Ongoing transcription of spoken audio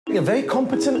You're very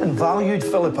competent and valued,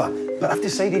 Philippa, but I've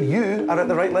decided you are at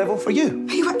the right level for you.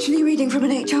 Are you actually reading from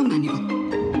an HR manual?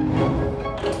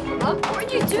 What are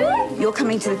you doing? You're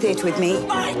coming to the theatre with me.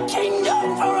 My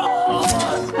kingdom for all!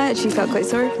 I actually felt quite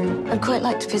sorry for him. I'd quite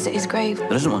like to visit his grave.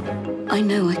 There isn't one. I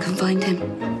know I can find him.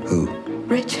 Who?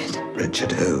 Richard.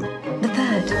 Richard who? The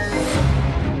third.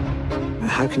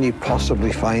 How can you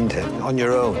possibly find him on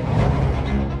your own?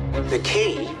 The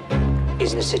key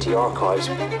is in the city archives.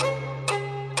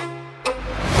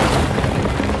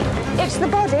 It's the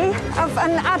body of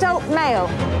an adult male.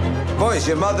 Boys,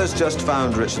 your mother's just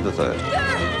found Richard III.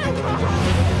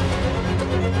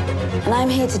 And I'm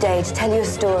here today to tell you a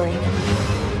story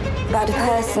about a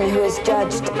person who was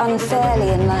judged unfairly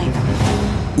in life.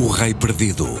 O Rei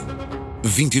Perdido.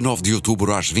 29 de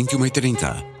outubro às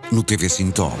 21h30 no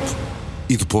TVCine Top.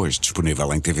 E depois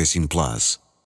disponível em TVCine Plus.